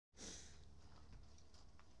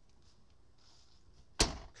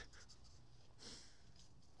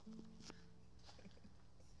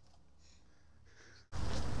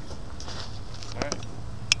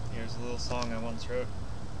throat.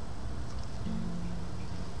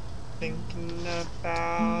 Thinking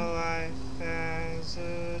about life as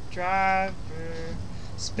a driver,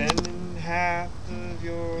 spending half of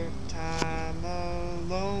your time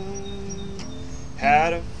alone.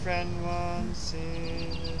 Had a friend once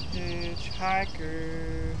in a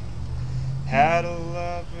hitchhiker, had a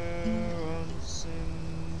lover once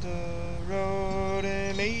in the road,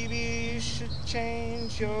 and maybe you should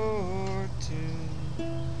change your tune.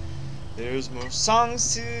 There's more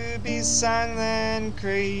songs to be sung than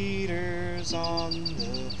craters on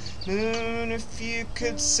the moon. If you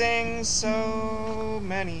could sing so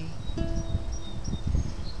many,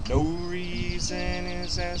 no reason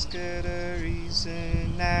is as good a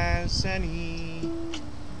reason as any.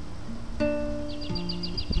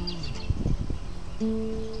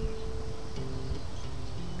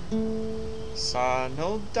 Saw an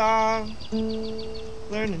old dog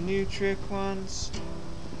learn a new trick once.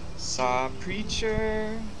 Saw a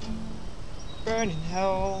preacher burn in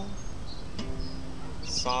hell.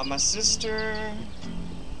 Saw my sister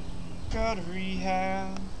go to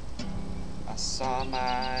rehab. I saw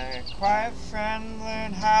my quiet friend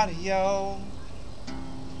learn how to yell.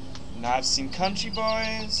 And I've seen country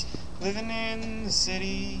boys living in the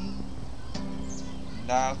city.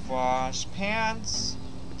 And I've washed pants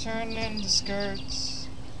turn into skirts.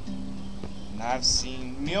 And I've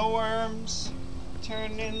seen mealworms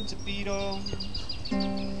turn into beetles,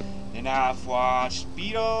 and I've watched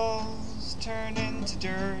beetles turn into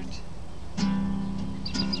dirt.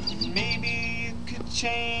 Maybe you could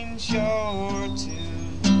change your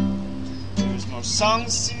tune. There's more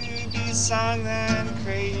songs to be sung than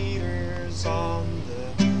craters on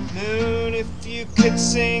the moon. If you could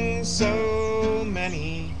sing so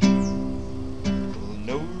many, well,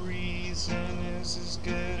 no reason is as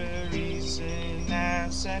good a reason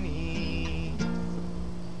as any.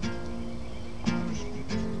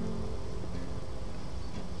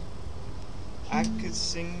 I could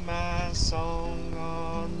sing my song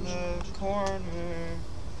on the corner,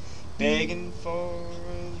 begging for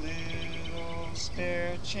a little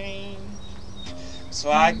spare change, so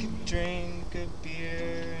I could drink a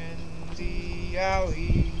beer in the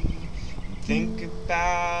alley and think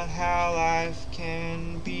about how life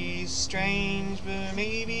can be strange. But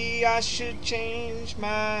maybe I should change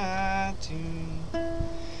my tune.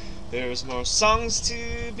 There's more songs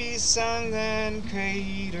to be sung than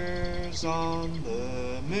craters on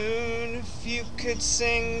the moon. If you could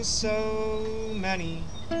sing so many,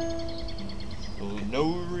 well,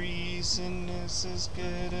 no reason is as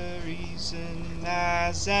good a reason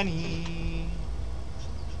as any.